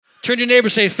Turn to your neighbor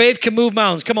and say, faith can move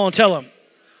mountains. Come on, tell them.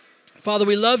 Father,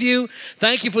 we love you.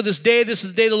 Thank you for this day. This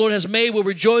is the day the Lord has made. We'll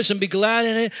rejoice and be glad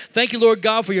in it. Thank you, Lord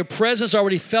God, for your presence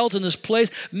already felt in this place,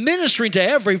 ministering to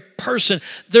every person.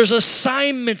 There's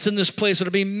assignments in this place that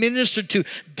are being ministered to,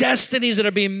 destinies that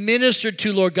are being ministered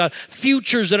to, Lord God,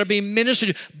 futures that are being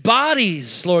ministered to,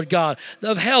 bodies, Lord God,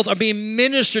 of health are being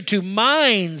ministered to,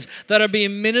 minds that are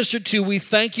being ministered to. We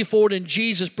thank you for it in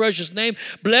Jesus' precious name.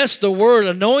 Bless the word,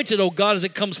 anointed, oh God, as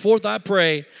it comes forth, I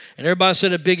pray. And everybody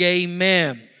said a big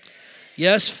amen.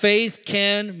 Yes, faith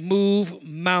can move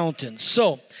mountains.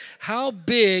 So, how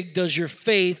big does your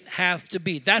faith have to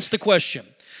be? That's the question.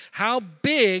 How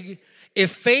big,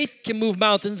 if faith can move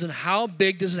mountains, and how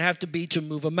big does it have to be to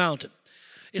move a mountain?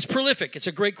 It's prolific. It's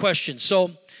a great question.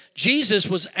 So, Jesus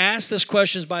was asked this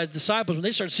question by his disciples when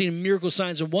they started seeing miracle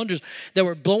signs and wonders that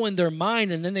were blowing their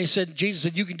mind. And then they said, Jesus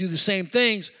said, you can do the same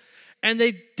things. And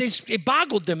it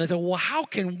boggled them. They thought, well, how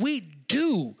can we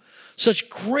do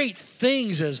such great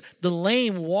things as the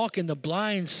lame walking, the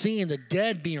blind seeing, the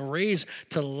dead being raised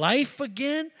to life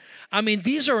again? I mean,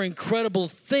 these are incredible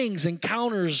things,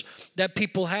 encounters that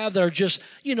people have that are just,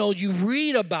 you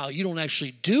read about. You don't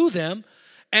actually do them.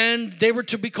 And they were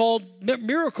to be called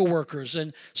miracle workers.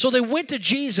 And so they went to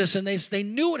Jesus, and they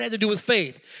knew it had to do with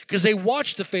faith because they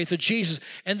watched the faith of Jesus.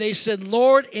 And they said,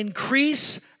 Lord,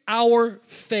 increase our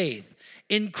faith.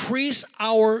 Increase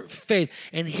our faith.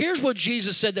 And here's what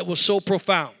Jesus said that was so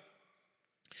profound.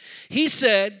 He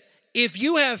said, if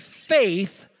you have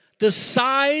faith the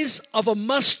size of a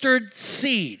mustard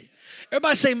seed.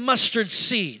 Everybody say mustard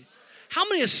seed. How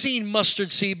many have seen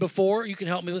mustard seed before? You can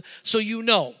help me with it, so you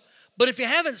know. But if you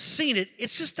haven't seen it,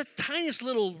 it's just the tiniest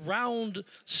little round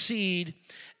seed.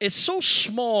 It's so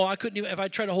small, I couldn't even, if I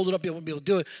tried to hold it up, I wouldn't be able to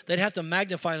do it. They'd have to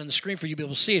magnify it on the screen for you to be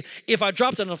able to see it. If I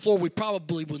dropped it on the floor, we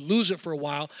probably would lose it for a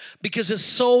while because it's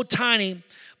so tiny.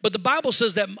 But the Bible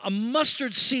says that a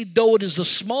mustard seed, though it is the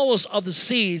smallest of the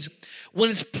seeds, when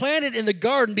it's planted in the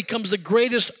garden, becomes the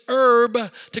greatest herb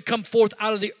to come forth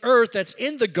out of the earth that's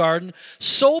in the garden.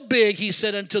 So big, he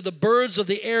said, until the birds of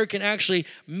the air can actually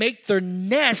make their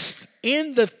nests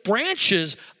in the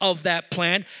branches of that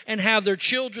plant and have their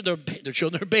children, their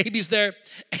babies there,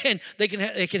 and they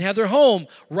can have their home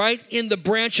right in the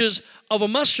branches of a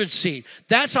mustard seed.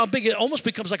 That's how big it almost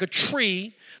becomes like a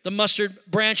tree. The mustard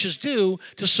branches do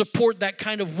to support that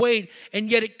kind of weight,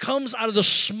 and yet it comes out of the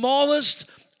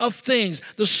smallest of things,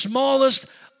 the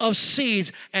smallest of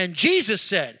seeds. And Jesus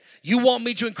said, you want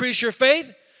me to increase your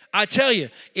faith? I tell you,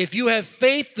 if you have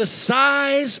faith the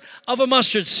size of a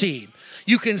mustard seed,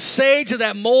 you can say to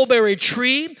that mulberry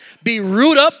tree, be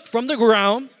root up from the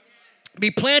ground, be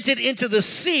planted into the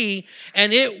sea,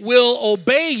 and it will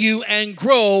obey you and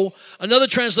grow. Another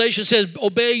translation says,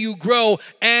 obey you, grow,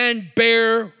 and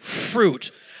bear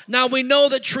fruit. Now, we know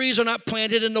that trees are not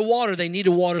planted in the water. They need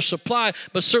a water supply,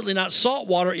 but certainly not salt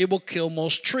water. It will kill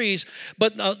most trees,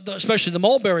 but especially the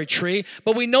mulberry tree.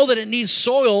 But we know that it needs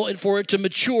soil for it to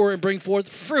mature and bring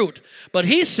forth fruit. But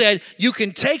he said you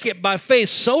can take it by faith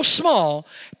so small,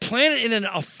 plant it in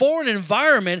a foreign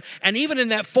environment, and even in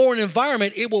that foreign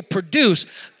environment, it will produce.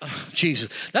 Oh,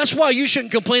 Jesus. That's why you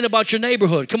shouldn't complain about your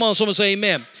neighborhood. Come on, someone say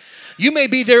amen. You may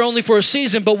be there only for a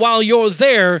season, but while you're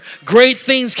there, great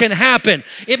things can happen.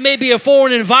 It may be a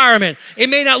foreign environment. It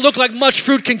may not look like much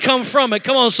fruit can come from it.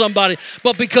 Come on, somebody.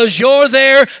 But because you're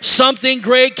there, something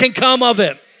great can come of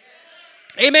it.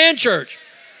 Amen, church.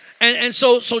 And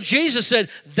so Jesus said,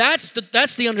 that's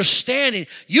the understanding.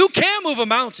 You can move a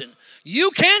mountain.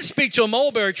 You can speak to a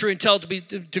mulberry tree and tell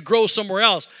it to grow somewhere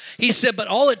else. He said, but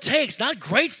all it takes, not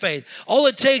great faith, all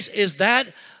it takes is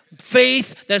that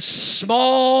faith that's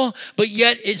small, but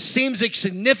yet it seems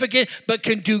insignificant, but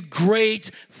can do great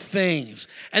things.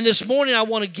 And this morning, I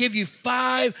want to give you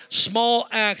 5 small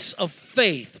acts of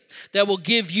faith that will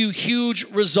give you huge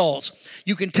results.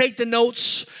 You can take the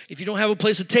notes. If you don't have a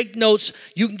place to take notes,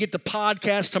 you can get the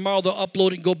podcast tomorrow. They'll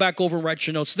upload it and go back over and write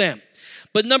your notes then.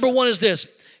 But number 1 is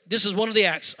this. This is one of the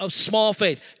acts of small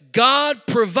faith. God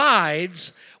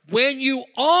provides when you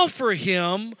offer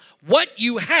him what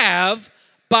you have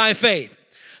by faith.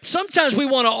 Sometimes we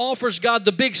want to offer God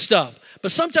the big stuff,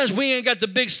 but sometimes we ain't got the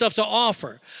big stuff to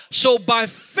offer. So by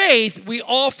faith, we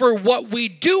offer what we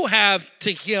do have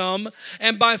to him,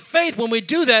 and by faith, when we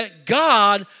do that,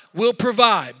 God will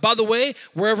provide. By the way,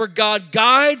 wherever God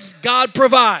guides, God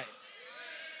provides.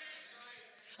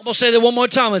 I'm going to say that one more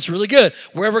time. It's really good.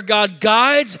 Wherever God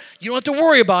guides, you don't have to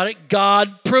worry about it.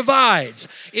 God provides.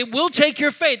 It will take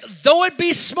your faith, though it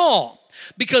be small.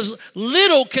 Because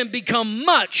little can become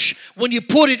much when you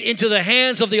put it into the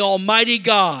hands of the Almighty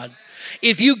God.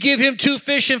 If you give him 2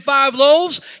 fish and 5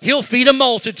 loaves, he'll feed a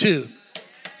multitude.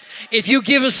 If you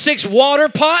give him 6 water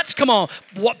pots, come on,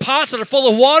 pots that are full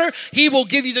of water, he will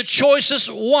give you the choicest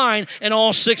wine in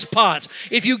all 6 pots.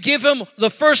 If you give him the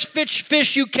first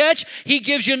fish you catch, he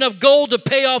gives you enough gold to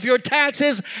pay off your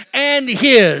taxes and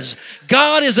his.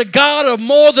 God is a God of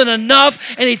more than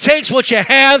enough, and he takes what you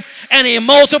have and he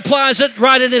multiplies it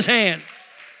right in his hand.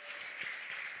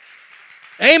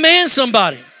 Amen,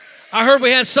 somebody. I heard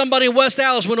we had somebody in West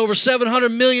Allis win over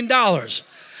 $700 million.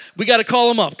 We got to call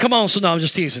them up. Come on, so no, I'm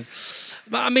just teasing.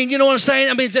 I mean, you know what I'm saying?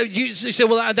 I mean, you say,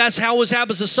 well, that's how it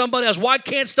happens to somebody else. Why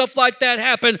can't stuff like that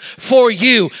happen for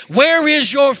you? Where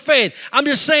is your faith? I'm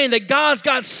just saying that God's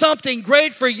got something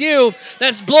great for you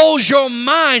that blows your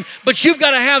mind, but you've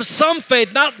got to have some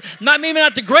faith, maybe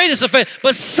not the greatest of faith,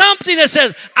 but something that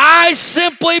says, I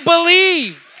simply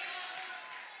believe.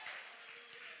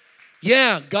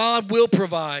 Yeah, God will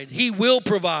provide. He will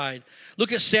provide.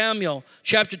 Look at Samuel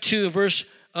chapter 2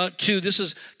 verse 2. This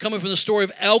is coming from the story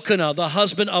of Elkanah, the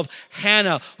husband of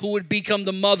Hannah, who would become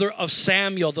the mother of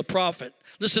Samuel, the prophet.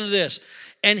 Listen to this.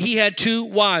 And he had 2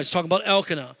 wives, talking about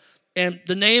Elkanah. And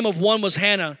the name of one was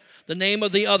Hannah, the name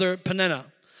of the other Peninnah.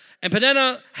 And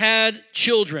Peninnah had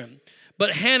children,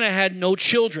 but Hannah had no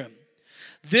children.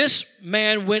 This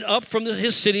man went up from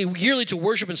his city yearly to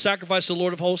worship and sacrifice to the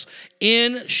Lord of hosts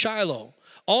in Shiloh.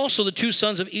 Also, the 2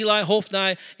 sons of Eli,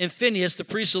 Hophni, and Phinehas, the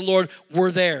priests of the Lord,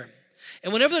 were there.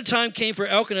 And whenever the time came for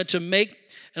Elkanah to make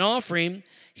an offering,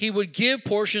 he would give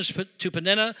portions to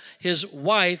Peninnah, his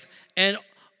wife, and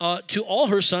to all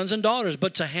her sons and daughters.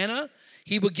 But to Hannah,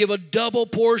 he would give a double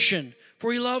portion,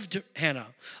 for he loved Hannah,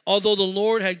 although the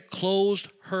Lord had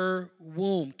closed her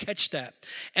womb. Catch that.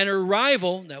 And her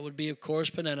rival, that would be, of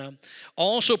course, Peninnah,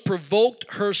 also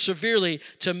provoked her severely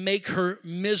to make her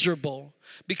miserable,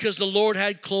 because the Lord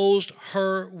had closed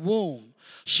her womb.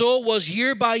 So it was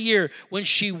year by year when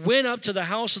she went up to the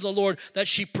house of the Lord that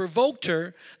she provoked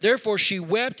her. Therefore she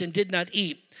wept and did not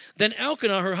eat. Then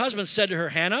Elkanah, her husband, said to her,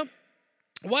 Hannah,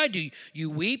 why do you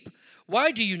weep?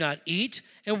 Why do you not eat?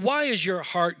 And why is your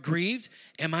heart grieved?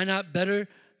 Am I not better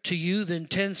to you than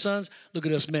 10 sons? Look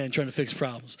at us men trying to fix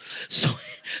problems.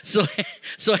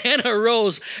 So Hannah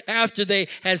arose after they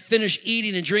had finished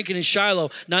eating and drinking in Shiloh.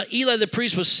 Now Eli the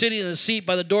priest was sitting in the seat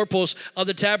by the doorpost of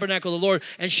the tabernacle of the Lord,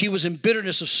 and she was in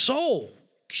bitterness of soul.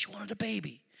 She wanted a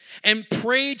baby. And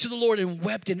prayed to the Lord and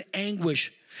wept in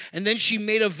anguish. And then she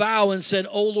made a vow and said,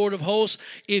 O Lord of hosts,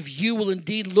 if you will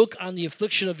indeed look on the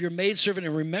affliction of your maidservant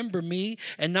and remember me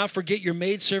and not forget your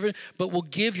maidservant, but will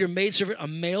give your maidservant a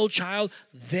male child,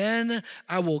 then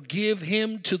I will give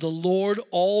him to the Lord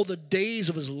all the days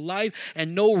of his life,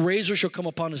 and no razor shall come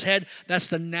upon his head. That's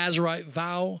the Nazirite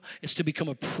vow. It's to become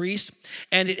a priest.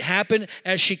 And it happened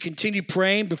as she continued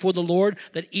praying before the Lord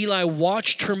that Eli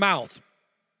watched her mouth.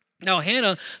 Now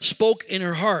Hannah spoke in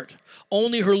her heart.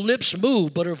 Only her lips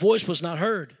moved, but her voice was not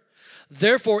heard.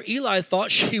 Therefore Eli thought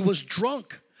she was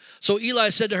drunk. So Eli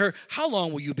said to her, how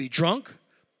long will you be drunk?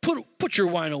 Put your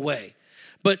wine away.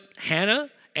 But Hannah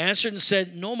answered and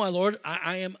said, no, my Lord,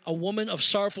 I am a woman of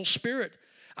sorrowful spirit.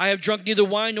 I have drunk neither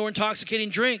wine nor intoxicating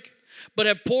drink, but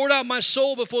have poured out my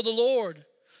soul before the Lord.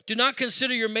 Do not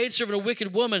consider your maidservant a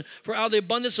wicked woman, for out of the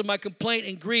abundance of my complaint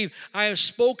and grief I have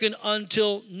spoken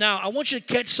until now. I want you to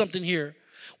catch something here.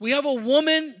 We have a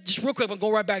woman, just real quick, I'll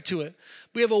go right back to it.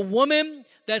 We have a woman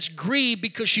that's grieved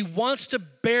because she wants to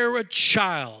bear a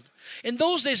child. In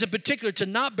those days in particular, to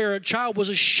not bear a child was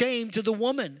a shame to the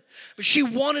woman. But she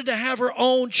wanted to have her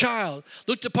own child.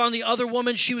 Looked upon the other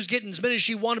woman, she was getting as many as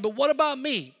she wanted, but what about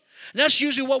me? And that's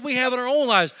usually what we have in our own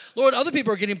lives. Lord, other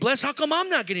people are getting blessed. How come I'm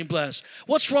not getting blessed?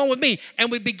 What's wrong with me?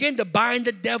 And we begin to bind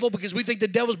the devil because we think the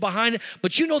devil's behind it.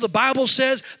 But you know the Bible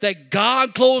says that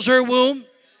God closed her womb.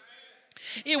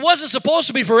 It wasn't supposed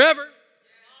to be forever.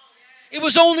 It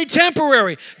was only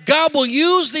temporary. God will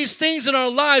use these things in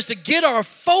our lives to get our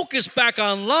focus back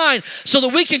online so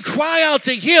that we can cry out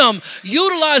to Him,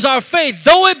 utilize our faith,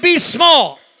 though it be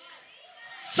small.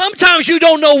 Sometimes you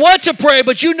don't know what to pray,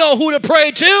 but you know who to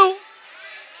pray to.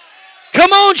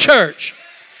 Come on, church.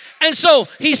 And so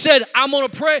he said, I'm going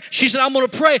to pray. She said, I'm going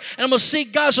to pray and I'm going to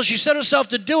seek God. So she set herself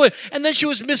to do it. And then she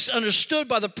was misunderstood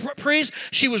by the priest.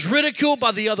 She was ridiculed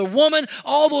by the other woman,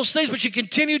 all those things. But she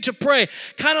continued to pray,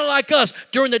 kind of like us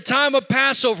during the time of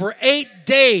Passover, 8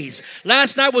 days.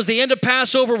 Last night was the end of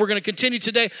Passover. We're going to continue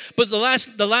today. But the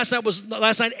last night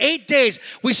was 8 days.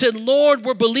 We said, Lord,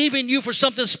 we're believing you for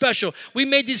something special. We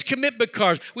made these commitment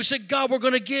cards. We said, God, we're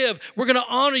going to give. We're going to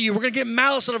honor you. We're going to get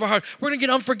malice out of our heart. We're going to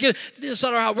get unforgiveness out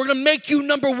of our heart. We're going to make you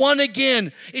number one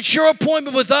again. It's your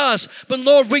appointment with us. But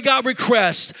Lord, we got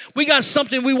requests. We got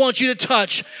something we want you to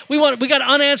touch. We got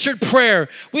unanswered prayer.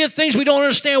 We have things we don't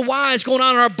understand why it's going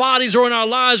on in our bodies or in our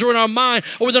lives or in our mind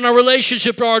or within our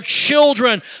relationship or our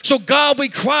children. So God, we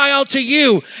cry out to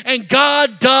you, and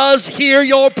God does hear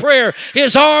your prayer.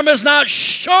 His arm is not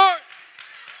short.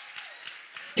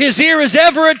 His ear is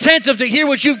ever attentive to hear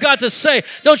what you've got to say.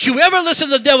 Don't you ever listen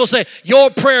to the devil say, your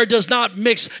prayer does not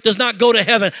go to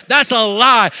heaven. That's a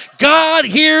lie. God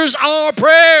hears our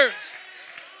prayers.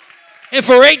 And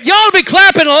for y'all to be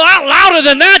clapping a lot louder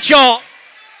than that, y'all.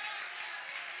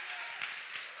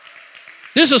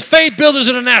 This is Faith Builders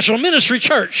International Ministry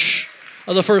Church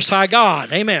of the First High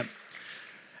God. Amen.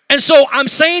 And so I'm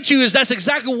saying to you is that's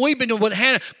exactly what we've been doing with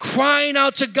Hannah, crying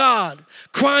out to God.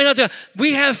 Crying out to God.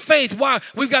 We have faith. Why?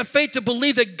 We've got faith to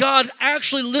believe that God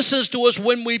actually listens to us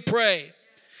when we pray.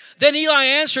 Then Eli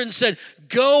answered and said,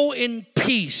 go in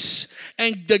peace,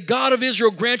 and the God of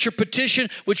Israel grant your petition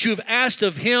which you have asked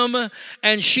of him.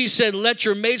 And she said, let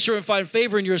your maidservant find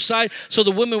favor in your sight. So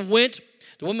the woman went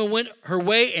her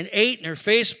way and ate, and her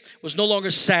face was no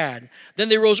longer sad. Then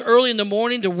they rose early in the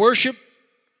morning to worship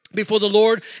before the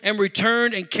Lord, and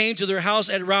returned and came to their house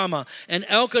at Ramah. And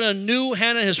Elkanah knew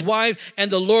Hannah his wife,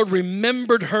 and the Lord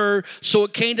remembered her. So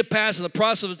it came to pass in the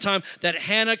process of the time that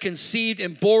Hannah conceived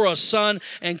and bore a son,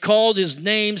 and called his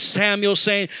name Samuel,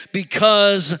 saying,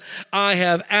 because I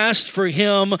have asked for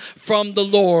him from the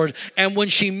Lord. And when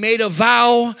she made a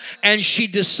vow and she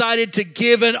decided to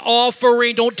give an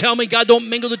offering, don't tell me God don't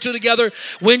mingle the two together.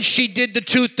 When she did the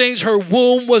two things, her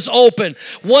womb was open.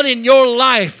 What in your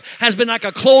life has been like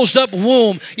a closed up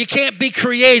womb? You can't be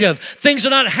creative. Things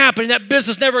are not happening. That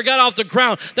business never got off the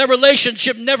ground. That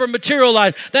relationship never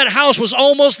materialized. That house was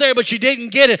almost there, but you didn't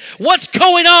get it. What's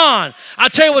going on? I'll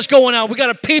tell you what's going on. We got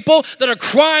a people that are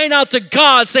crying out to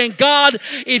God, saying, God,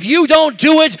 if you don't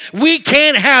do it, we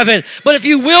can't have it. But if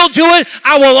you will do it,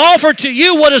 I will offer to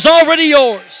you what is already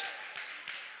yours.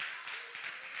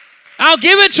 I'll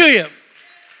give it to you.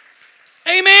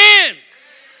 Amen.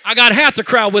 I got half the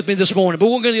crowd with me this morning, but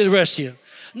we're going to get the rest of you.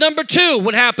 Number two,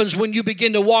 what happens when you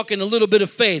begin to walk in a little bit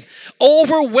of faith?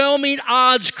 Overwhelming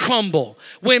odds crumble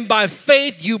when by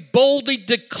faith you boldly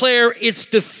declare its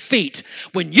defeat.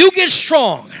 When you get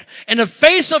strong in the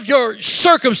face of your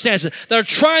circumstances that are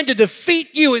trying to defeat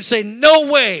you and say, no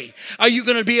way are you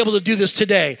going to be able to do this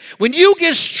today. When you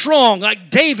get strong like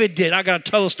David did, I got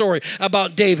to tell a story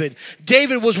about David.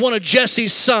 David was one of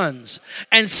Jesse's sons.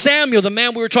 And Samuel, the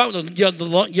man we were talking about,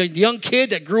 the young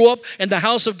kid that grew up in the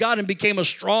house of God and became a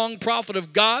strong prophet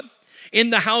of God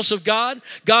in the house of God.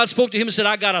 God spoke to him and said,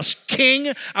 I got a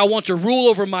king. I want to rule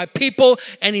over my people.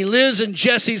 And he lives in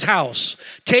Jesse's house.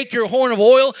 Take your horn of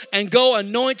oil and go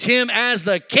anoint him as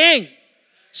the king.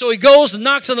 So he goes and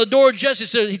knocks on the door. Jesse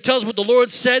said, he tells what the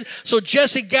Lord said. So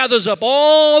Jesse gathers up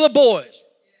all the boys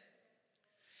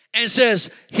and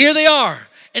says, here they are.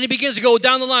 And he begins to go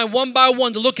down the line one by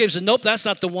one to look at him and say, nope, that's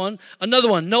not the one. Another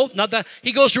one, nope, not that.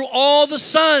 He goes through all the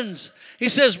sons. He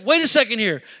says, wait a second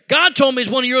here. God told me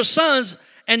he's one of your sons,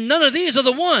 and none of these are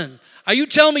the one. Are you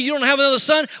telling me you don't have another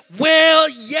son? Well,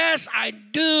 yes, I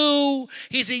do.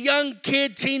 He's a young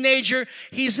kid, teenager.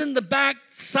 He's in the back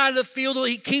side of the field.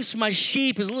 He keeps my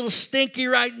sheep. He's a little stinky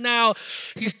right now.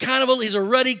 He's a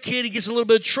ruddy kid. He gets a little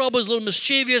bit of trouble. He's a little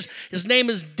mischievous. His name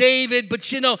is David. But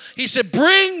he said,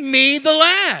 bring me the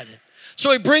lad.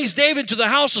 So he brings David to the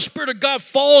house. The Spirit of God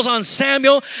falls on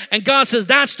Samuel, and God says,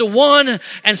 that's the one.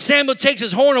 And Samuel takes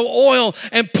his horn of oil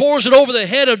and pours it over the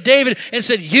head of David and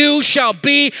said, you shall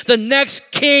be the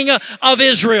next king of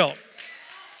Israel.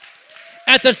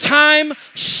 At the time,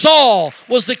 Saul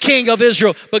was the king of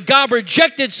Israel, but God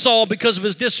rejected Saul because of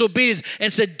his disobedience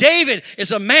and said, David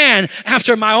is a man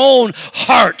after my own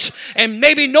heart. And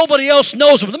maybe nobody else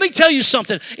knows him. Let me tell you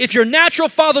something. If your natural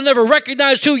father never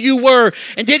recognized who you were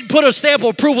and didn't put a stamp of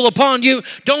approval upon you,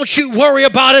 don't you worry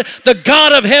about it. The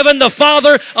God of heaven, the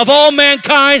Father of all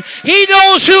mankind, he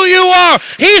knows who you are.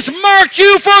 He's marked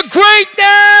you for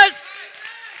greatness.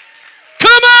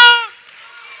 Come on.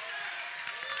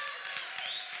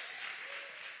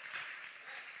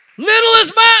 Little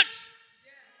as much.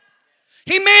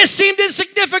 He may have seemed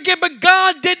insignificant, but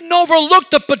God didn't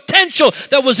overlook the potential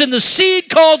that was in the seed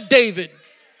called David.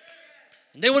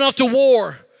 And they went off to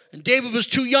war, and David was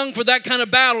too young for that kind of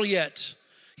battle yet.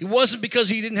 He wasn't because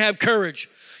he didn't have courage.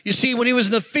 You see, when he was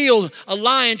in the field, a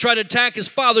lion tried to attack his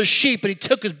father's sheep, and he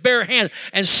took his bare hand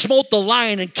and smote the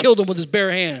lion and killed him with his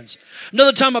bare hands.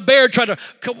 Another time, a bear tried to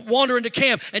wander into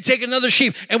camp and take another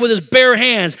sheep, and with his bare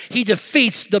hands, he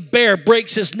defeats the bear,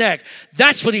 breaks his neck.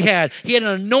 That's what he had. He had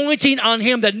an anointing on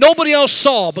him that nobody else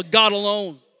saw but God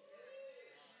alone.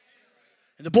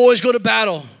 And the boys go to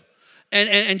battle.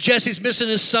 And Jesse's missing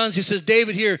his sons. He says,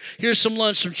 David, here's some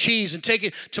lunch, some cheese, and take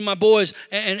it to my boys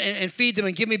and feed them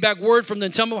and give me back word from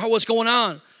them. Tell me what's going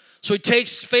on. So he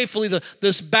takes faithfully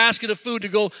this basket of food to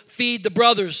go feed the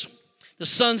brothers, the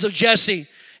sons of Jesse.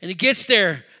 And he gets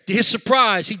there. To his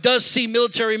surprise, he does see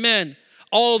military men,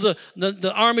 all of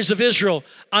the armies of Israel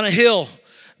on a hill,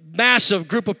 massive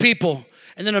group of people.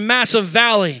 And then a massive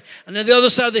valley. And then the other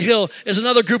side of the hill is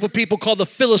another group of people called the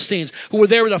Philistines who were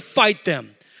there to fight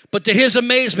them. But to his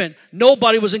amazement,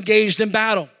 nobody was engaged in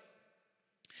battle.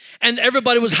 And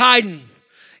everybody was hiding.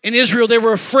 In Israel, they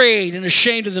were afraid and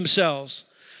ashamed of themselves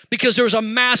because there was a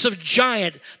massive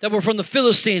giant that were from the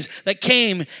Philistines that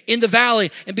came in the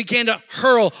valley and began to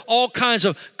hurl all kinds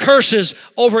of curses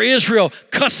over Israel,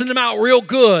 cussing them out real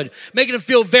good, making them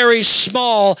feel very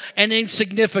small and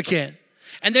insignificant.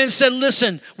 And then said,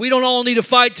 listen, we don't all need to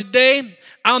fight today.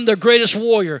 I'm the greatest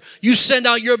warrior. You send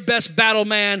out your best battle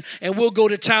man and we'll go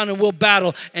to town and we'll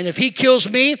battle. And if he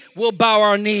kills me, we'll bow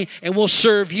our knee and we'll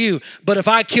serve you. But if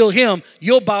I kill him,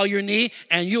 you'll bow your knee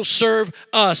and you'll serve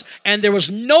us. And there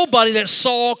was nobody that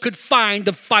Saul could find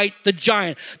to fight the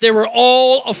giant. They were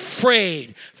all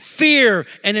afraid. Fear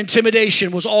and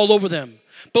intimidation was all over them.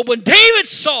 But when David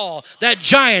saw that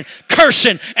giant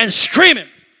cursing and screaming,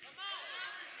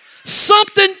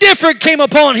 something different came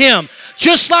upon him.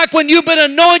 Just like when you've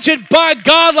been anointed by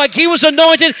God like he was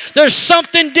anointed, there's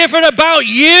something different about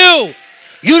you.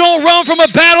 You don't run from a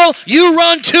battle, you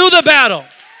run to the battle.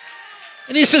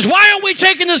 And he says, why aren't we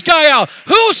taking this guy out?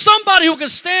 Who's somebody who can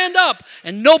stand up?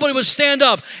 And nobody would stand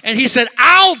up. And he said,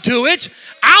 I'll do it.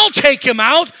 I'll take him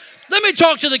out. Let me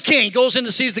talk to the king. He goes in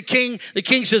and sees the king. The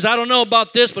king says, I don't know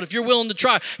about this, but if you're willing to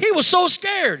try. He was so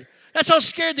scared. That's how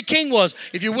scared the king was,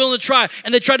 if you're willing to try.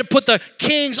 And they tried to put the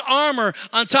king's armor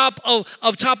on top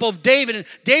of David. And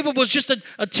David was just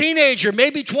a teenager,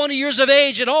 maybe 20 years of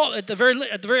age at the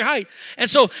very height. And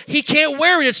so he can't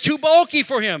wear it. It's too bulky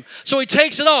for him. So he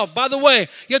takes it off. By the way,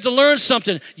 you have to learn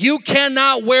something. You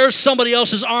cannot wear somebody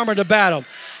else's armor to battle.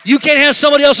 You can't have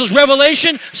somebody else's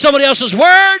revelation, somebody else's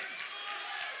word.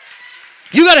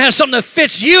 You got to have something that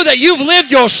fits you, that you've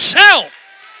lived yourself.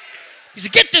 He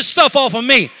said, get this stuff off of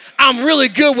me. I'm really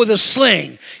good with a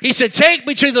sling. He said, take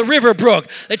me to the river brook.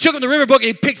 They took him to the river brook and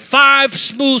he picked 5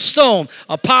 smooth stones.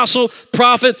 Apostle,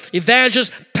 prophet,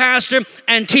 evangelist, pastor,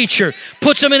 and teacher.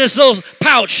 Puts them in his little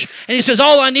pouch. And he says,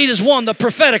 all I need is one, the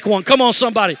prophetic one. Come on,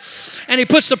 somebody. And he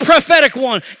puts the prophetic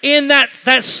one in that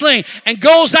sling and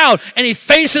goes out and he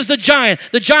faces the giant.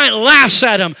 The giant laughs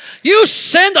at him. You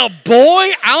send a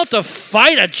boy out to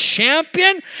fight a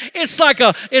champion? It's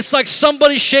like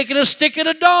somebody shaking a stick at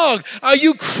a dog. Are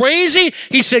you crazy?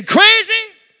 He said, crazy?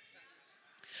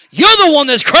 You're the one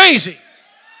that's crazy.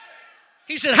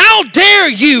 He said, how dare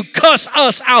you cuss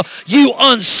us out, you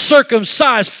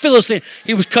uncircumcised Philistine.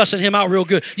 He was cussing him out real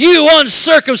good. You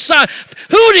uncircumcised.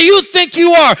 Who do you think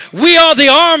you are? We are the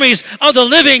armies of the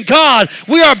living God.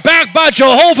 We are backed by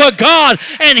Jehovah God,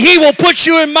 and he will put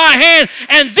you in my hand.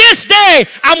 And this day,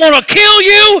 I'm going to kill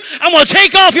you. I'm going to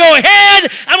take off your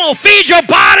head. I'm going to feed your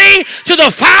body to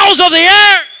the fowls of the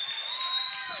air.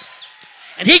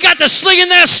 And he got to slinging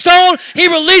that stone. He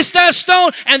released that stone,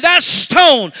 and that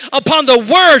stone upon the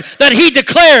word that he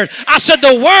declared. I said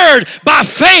the word by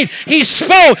faith he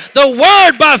spoke. The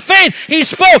word by faith he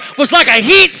spoke was like a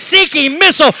heat-seeking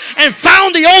missile and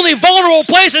found the only vulnerable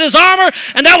place in his armor,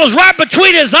 and that was right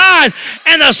between his eyes.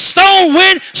 And the stone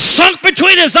wind sunk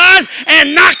between his eyes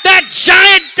and knocked that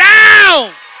giant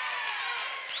down.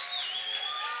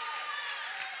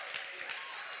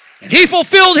 And he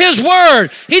fulfilled his word.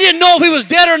 He didn't know if he was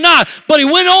dead or not, but he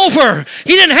went over.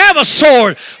 He didn't have a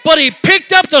sword, but he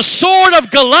picked up the sword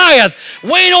of Goliath,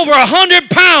 weighing over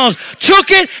 100 pounds, took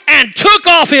it and took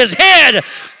off his head,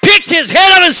 picked his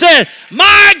head up and said,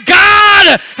 my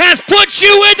God has put you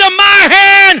into my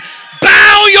hand.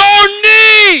 Bow your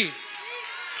knee.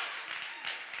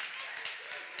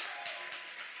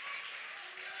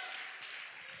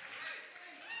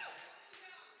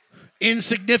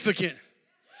 Insignificant.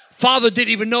 Father didn't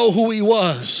even know who he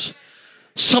was.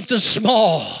 Something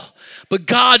small. But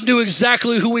God knew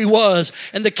exactly who he was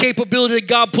and the capability that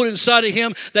God put inside of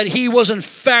him, that he was in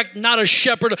fact not a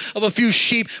shepherd of a few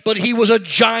sheep, but he was a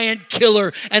giant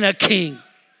killer and a king.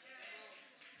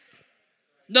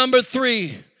 Number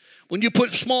 3, when you put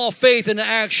small faith into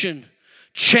action,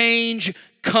 change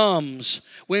comes.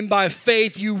 When by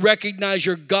faith you recognize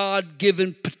your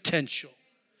God-given potential.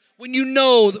 When you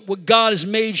know what God has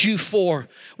made you for,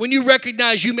 when you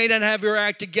recognize you may not have your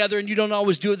act together and you don't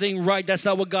always do everything right, that's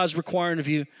not what God's requiring of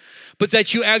you, but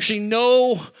that you actually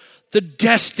know the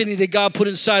destiny that God put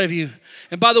inside of you.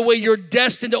 And by the way, you're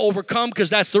destined to overcome because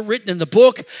that's written in the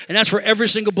book, and that's for every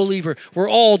single believer. We're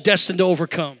all destined to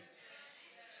overcome.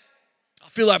 I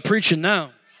feel like preaching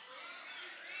now.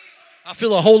 I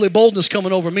feel a holy boldness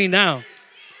coming over me now.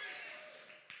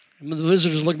 And the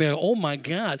visitors look at me like, oh my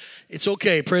God, it's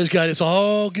okay, praise God, it's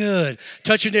all good.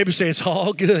 Touch your neighbor and say, it's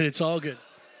all good, it's all good.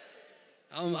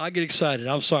 I get excited.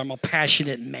 I'm sorry, I'm a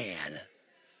passionate man.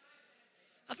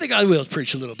 I think I will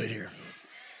preach a little bit here.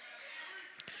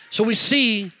 So we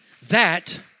see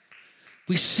that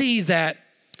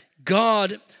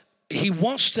God, he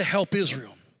wants to help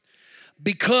Israel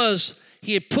because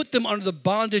he had put them under the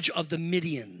bondage of the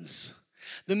Midians.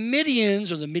 The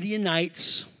Midians, or the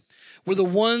Midianites, were the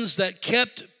ones that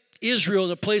kept Israel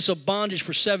in a place of bondage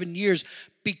for 7 years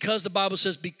because the Bible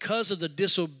says because of the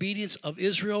disobedience of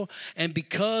Israel and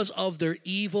because of their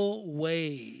evil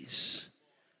ways.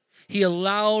 He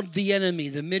allowed the enemy,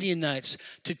 the Midianites,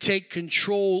 to take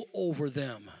control over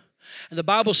them. And the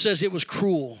Bible says it was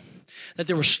cruel, that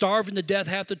they were starving to death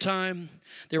half the time.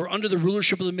 They were under the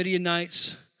rulership of the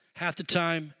Midianites half the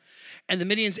time. And the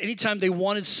Midians, anytime they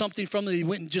wanted something from them, they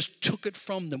went and just took it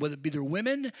from them, whether it be their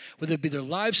women, whether it be their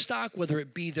livestock, whether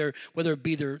it be their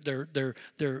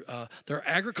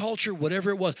agriculture, whatever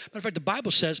it was. Matter of fact, the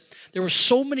Bible says there were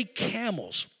so many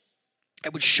camels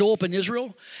that would show up in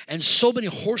Israel, and so many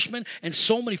horsemen and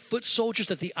so many foot soldiers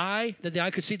that the eye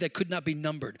could see that could not be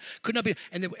numbered. Could not be.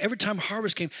 And every time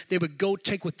harvest came, they would go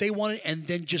take what they wanted and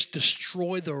then just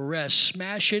destroy the rest,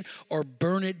 smash it or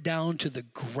burn it down to the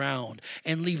ground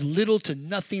and leave little to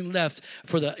nothing left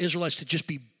for the Israelites to just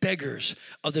be beggars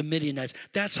of the Midianites.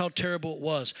 That's how terrible it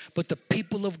was. But the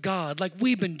people of God, like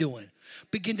we've been doing,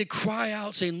 begin to cry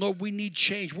out saying, Lord, we need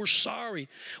change. We're sorry.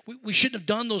 We shouldn't have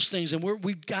done those things, and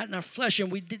we've gotten our flesh and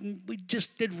we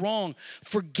just did wrong.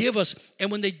 Forgive us.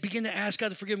 And when they begin to ask God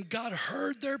to forgive them, God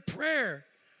heard their prayer.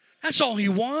 That's all he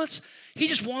wants. He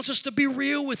just wants us to be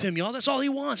real with him, y'all. That's all he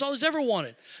wants. All he's ever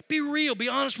wanted. Be real. Be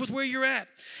honest with where you're at.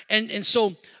 And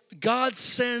so God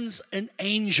sends an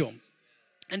angel,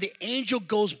 and the angel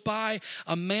goes by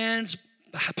a man's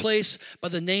place by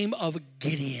the name of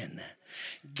Gideon.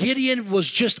 Gideon was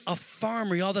just a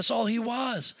farmer, y'all. That's all he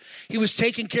was. He was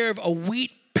taking care of a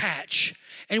wheat patch.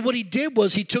 And what he did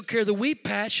was he took care of the wheat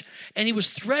patch and he was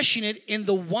threshing it in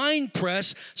the wine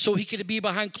press so he could be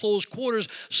behind closed quarters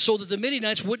so that the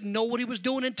Midianites wouldn't know what he was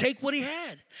doing and take what he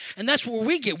had. And that's where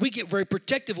we get. We get very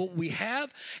protective of what we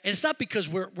have. And it's not because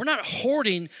we're not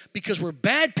hoarding because we're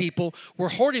bad people. We're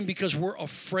hoarding because we're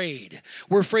afraid.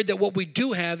 We're afraid that what we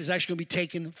do have is actually going to be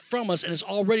taken from us and it's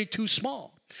already too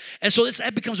small. And so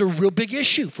that becomes a real big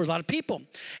issue for a lot of people.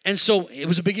 And so it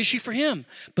was a big issue for him.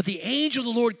 But the angel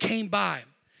of the Lord came by.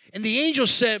 And the angel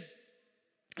said,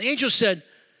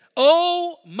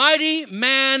 "O mighty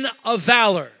man of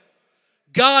valor,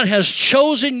 God has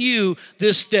chosen you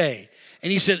this day."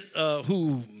 And he said,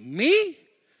 who, me?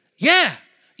 Yeah,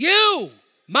 you,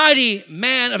 mighty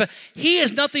man of valor. He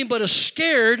is nothing but a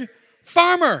scared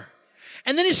farmer.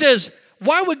 And then he says,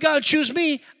 why would God choose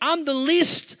me? I'm the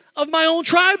least of my own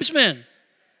tribesmen.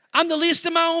 I'm the least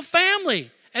in my own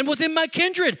family and within my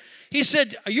kindred. He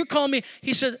said, are you calling me?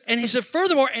 He said,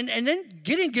 furthermore, and then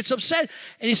Gideon gets upset.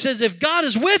 And he says, if God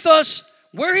is with us,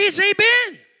 where has he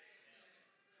been?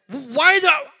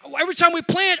 Every time we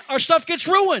plant, our stuff gets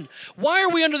ruined. Why are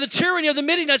we under the tyranny of the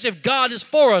Midianites if God is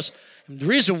for us? And the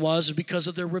reason was because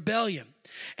of their rebellion.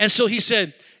 And so he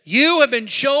said, you have been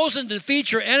chosen to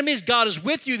defeat your enemies. God is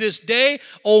with you this day,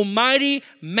 O mighty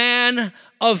man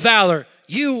of valor.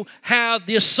 You have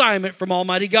the assignment from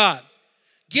Almighty God.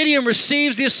 Gideon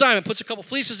receives the assignment, puts a couple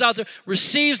fleeces out there,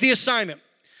 receives the assignment.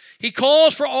 He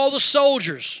calls for all the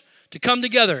soldiers to come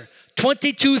together,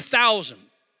 22,000.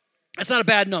 That's not a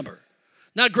bad number.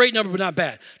 Not a great number, but not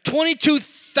bad.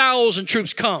 22,000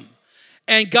 troops come.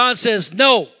 And God says,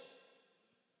 no,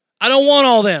 I don't want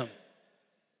all them.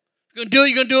 If you're going to do it,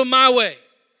 you're going to do it my way.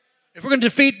 If we're going to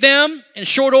defeat them in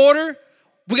short order,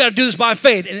 we got to do this by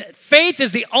faith. And faith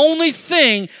is the only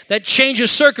thing that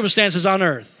changes circumstances on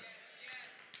earth.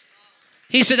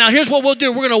 He said, now here's what we'll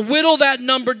do. We're going to whittle that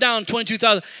number down,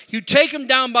 22,000. You take them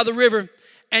down by the river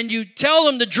and you tell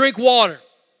them to drink water.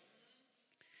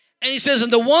 And he says,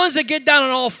 and the ones that get down on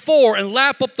all four and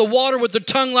lap up the water with their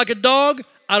tongue like a dog,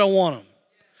 I don't want them.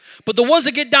 But the ones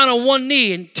that get down on one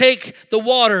knee and take the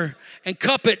water and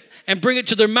cup it and bring it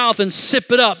to their mouth and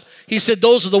sip it up, he said,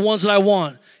 those are the ones that I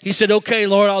want. He said, okay,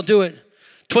 Lord, I'll do it.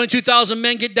 22,000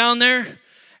 men get down there,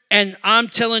 and I'm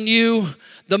telling you,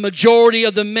 the majority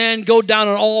of the men go down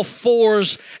on all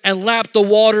fours and lap the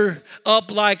water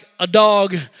up like a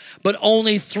dog, but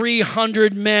only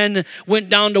 300 men went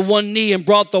down to one knee and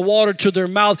brought the water to their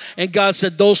mouth. And God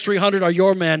said, those 300 are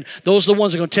your men. Those are the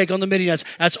ones that are going to take on the Midianites.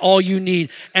 That's all you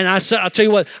need. And I said,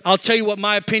 I'll tell you what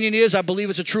my opinion is. I believe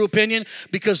it's a true opinion,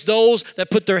 because those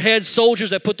that put their heads,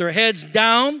 soldiers that put their heads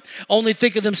down, only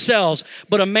think of themselves.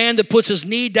 But a man that puts his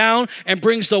knee down and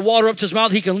brings the water up to his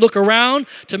mouth, he can look around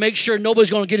to make sure nobody's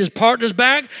going to get his partner's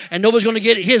back and nobody's going to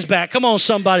get his back. Come on,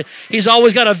 somebody. He's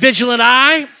always got a vigilant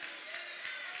eye.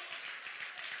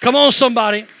 Come on,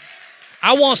 somebody.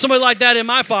 I want somebody like that in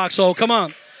my foxhole. Come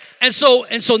on. And so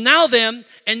now then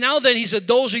he said,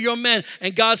 those are your men.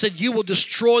 And God said, you will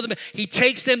destroy them. He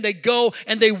takes them, they go,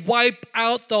 and they wipe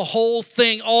out the whole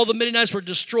thing. All the Midianites were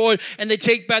destroyed, and they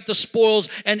take back the spoils,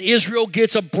 and Israel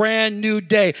gets a brand new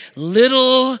day.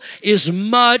 Little is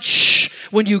much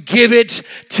when you give it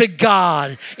to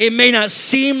God. It may not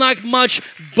seem like much,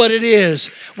 but it is.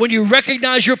 When you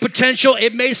recognize your potential,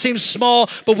 it may seem small,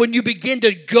 but when you begin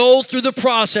to go through the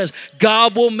process,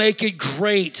 God will make it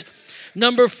great.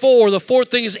 Number 4, the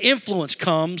fourth thing is influence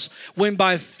comes when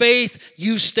by faith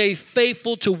you stay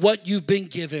faithful to what you've been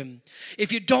given.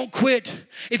 If you don't quit,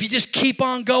 if you just keep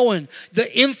on going, the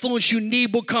influence you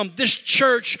need will come. This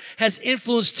church has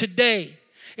influence today.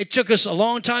 It took us a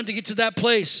long time to get to that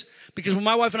place, because when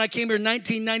my wife and I came here in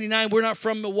 1999, we're not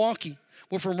from Milwaukee.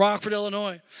 We're from Rockford,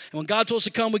 Illinois. And when God told us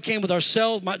to come, we came with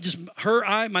ourselves, just her,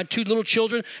 I, my 2 little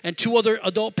children, and 2 other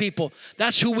adult people.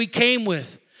 That's who we came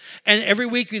with. And every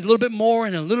week, a little bit more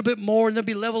and a little bit more, and then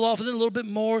be level off, and then a little bit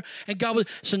more. And God was,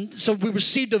 so we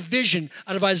received a vision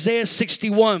out of Isaiah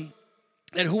 61,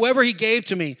 that whoever he gave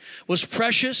to me was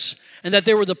precious, and that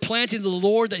they were the planting of the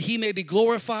Lord, that he may be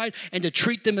glorified, and to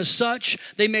treat them as such.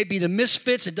 They may be the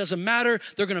misfits. It doesn't matter.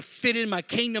 They're going to fit in my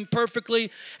kingdom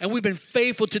perfectly. And we've been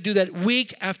faithful to do that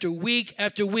week after week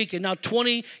after week. And now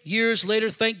 20 years later,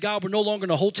 thank God we're no longer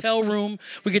in a hotel room.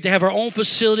 We get to have our own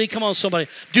facility. Come on, somebody.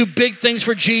 Do big things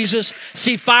for Jesus.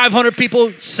 See 500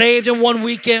 people saved in one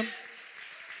weekend.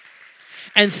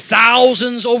 And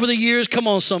thousands over the years. Come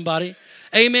on, somebody.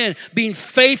 Amen. Being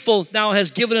faithful now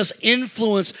has given us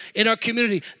influence in our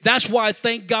community. That's why I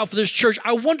thank God for this church.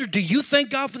 I wonder, do you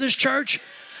thank God for this church?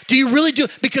 Do you really do?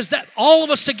 Because that all of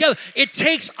us together, it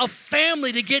takes a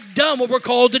family to get done what we're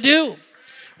called to do.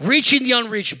 Reaching the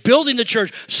unreached, building the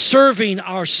church, serving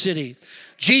our city.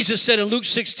 Jesus said in Luke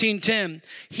 16:10,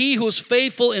 he who is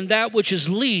faithful in that which is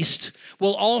least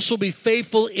will also be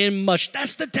faithful in much.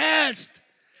 That's the test.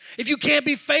 If you can't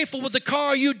be faithful with the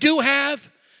car you do have,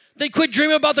 then quit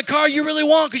dreaming about the car you really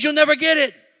want, because you'll never get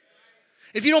it.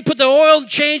 If you don't put the oil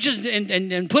changes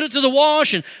and put it to the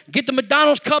wash and get the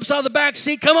McDonald's cups out of the back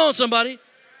seat, come on, somebody.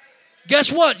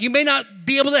 Guess what? You may not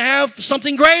be able to have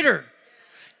something greater.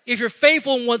 If you're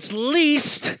faithful in what's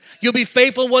least, you'll be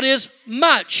faithful in what is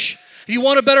much. If you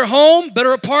want a better home,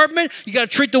 better apartment, you got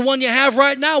to treat the one you have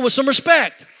right now with some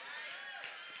respect.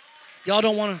 Y'all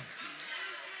don't want to.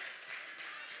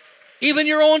 Even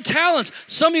your own talents.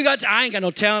 Some of you got, I ain't got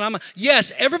no talent.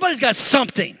 Yes, everybody's got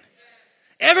something.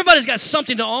 Everybody's got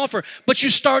something to offer, but you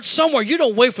start somewhere. You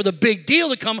don't wait for the big deal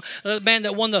to come. The man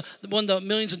that won the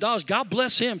millions of dollars, God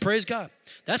bless him. Praise God.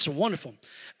 That's wonderful.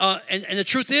 And the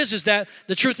truth is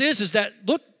that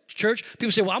look, church,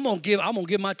 people say, well, I'm gonna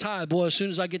give my tithe, boy, as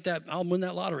soon as I get that, I'll win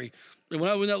that lottery. And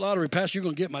when I win that lottery, Pastor, you're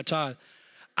gonna get my tithe.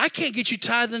 I can't get you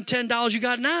tithe than $10 you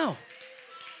got now.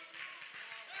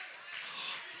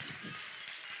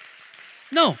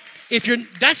 No,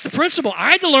 that's the principle.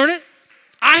 I had to learn it.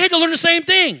 I had to learn the same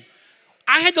thing.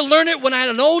 I had to learn it when I had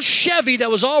an old Chevy that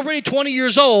was already 20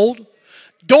 years old.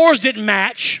 Doors didn't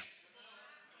match.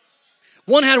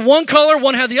 One had one color,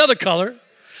 one had the other color.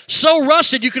 So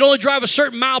rusted, you could only drive a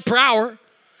certain mile per hour.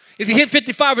 If you hit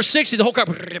 55 or 60, the whole car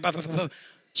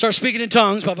starts speaking in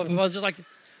tongues. Just like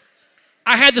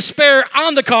I had the spare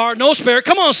on the car, no spare.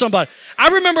 Come on, somebody. I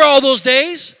remember all those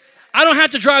days. I don't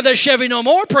have to drive that Chevy no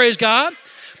more, praise God,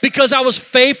 because I was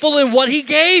faithful in what he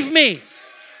gave me.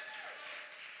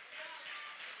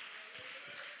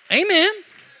 Amen.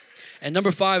 And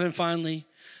number 5, and finally,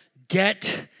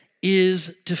 debt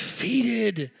is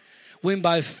defeated when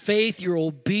by faith you're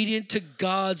obedient to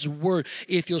God's word.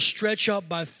 If you'll stretch out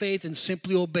by faith and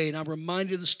simply obey. And I'm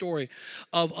reminded of the story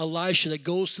of Elisha that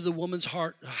goes to the woman's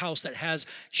house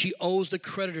she owes the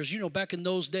creditors. You know, back in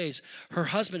those days, her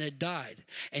husband had died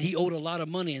and he owed a lot of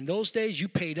money. In those days, you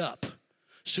paid up.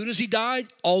 As soon as he died,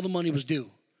 all the money was due.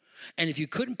 And if you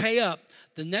couldn't pay up,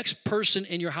 the next person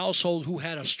in your household who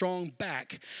had a strong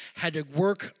back had to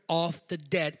work off the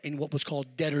debt in what was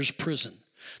called debtor's prison.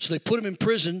 So they put them in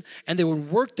prison, and they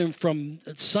would work them from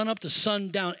sun up to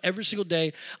sundown every single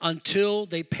day until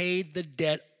they paid the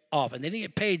debt off. And they didn't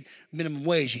get paid minimum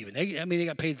wage even. They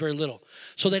got paid very little.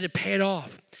 So they had to pay it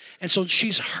off. And so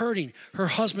she's hurting. Her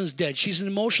husband's dead. She's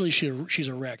emotionally, she's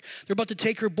a wreck. They're about to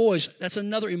take her boys. That's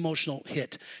another emotional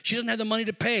hit. She doesn't have the money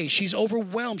to pay. She's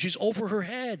overwhelmed. She's over her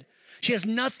head. She has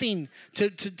nothing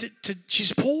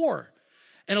she's poor.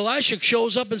 And Elisha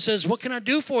shows up and says, what can I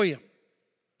do for you?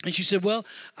 And she said, well,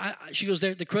 she goes,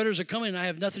 the creditors are coming and I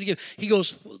have nothing to give. He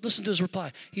goes, well, listen to his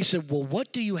reply. He said, well,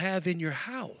 what do you have in your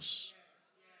house?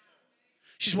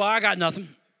 She said, well, I got nothing.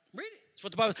 Read it. That's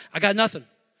what the Bible, I got nothing.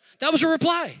 That was her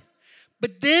reply.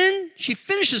 But then she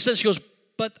finished the sentence. She goes,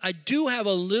 but I do have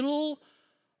a little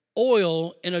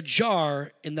oil in a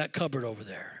jar in that cupboard over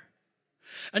there.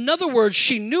 In other words,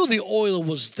 she knew the oil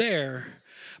was there,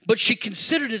 but she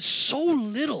considered it so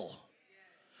little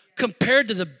compared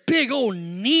to the big old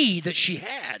need that she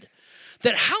had,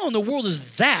 that how in the world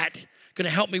is that going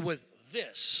to help me with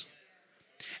this?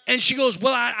 And she goes,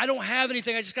 well, I don't have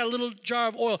anything. I just got a little jar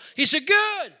of oil. He said,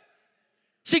 good.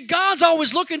 See, God's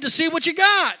always looking to see what you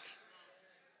got.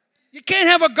 You can't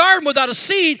have a garden without a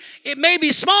seed. It may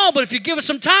be small, but if you give it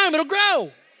some time, it'll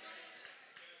grow.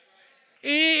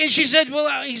 And she said,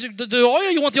 well, he said, the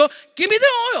oil, you want the oil? Give me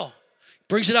the oil.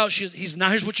 Brings it out. Now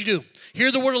here's what you do.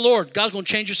 Hear the word of the Lord. God's going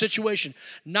to change your situation.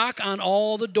 Knock on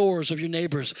all the doors of your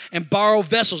neighbors and borrow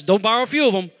vessels. Don't borrow a few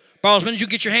of them. Borrow as many as you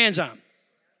get your hands on.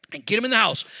 And get them in the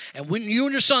house. And when you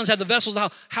and your sons have the vessels in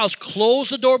the house, close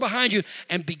the door behind you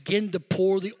and begin to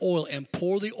pour the oil. And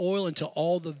pour the oil until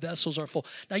all the vessels are full.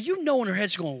 Now, you know in her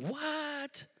head she's going,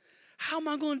 what? How am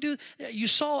I going to do that? You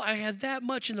saw I had that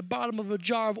much in the bottom of a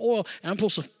jar of oil, and I'm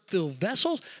supposed to fill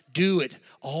vessels? Do it.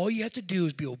 All you have to do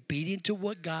is be obedient to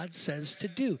what God says to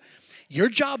do. Your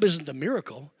job isn't the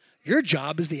miracle. Your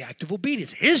job is the act of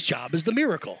obedience. His job is the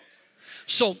miracle.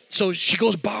 So she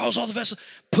goes, borrows all the vessels,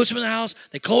 puts them in the house.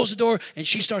 They close the door, and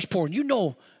she starts pouring. You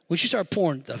know, when she started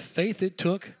pouring, the faith it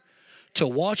took to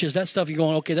watch as that stuff, you're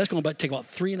going, okay, that's going to take about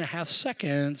 3.5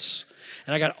 seconds.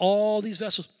 And I got all these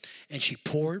vessels. And she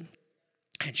poured.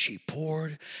 And she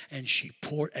poured, and she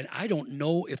poured. And I don't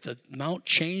know if the amount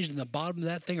changed in the bottom of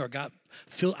that thing or got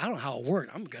filled. I don't know how it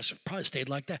worked. I'm guessing it probably stayed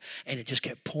like that. And it just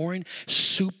kept pouring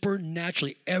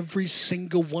supernaturally, every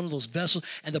single one of those vessels.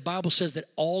 And the Bible says that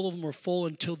all of them were full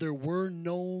until there were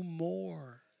no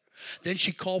more. Then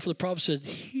she called for the prophet and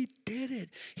said, he did it.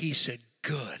 He said,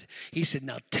 good. He said,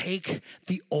 now take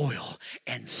the oil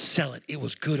and sell it. It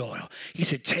was good oil. He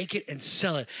said, take it and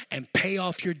sell it and pay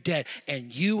off your debt,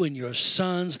 and you and your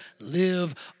sons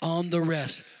live on the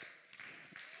rest.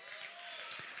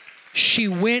 She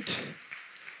went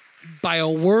by a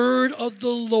word of the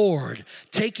Lord,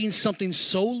 taking something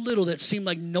so little that seemed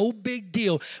like no big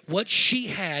deal. What she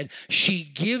had, she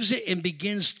gives it and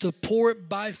begins to pour it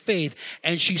by faith.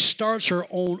 And she starts her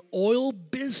own oil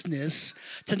business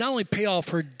to not only pay off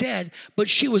her debt, but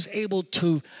she was able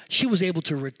to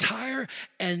retire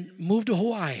and move to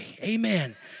Hawaii.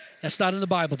 Amen. That's not in the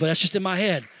Bible, but that's just in my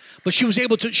head. But she was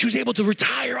able to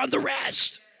retire on the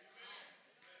rest.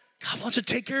 God wants to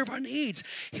take care of our needs.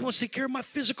 He wants to take care of my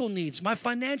physical needs, my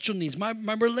financial needs, my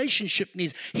relationship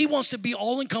needs. He wants to be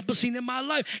all-encompassing in my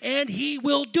life, and he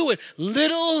will do it.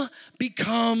 Little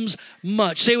becomes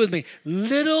much. Say it with me.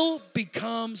 Little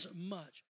becomes much.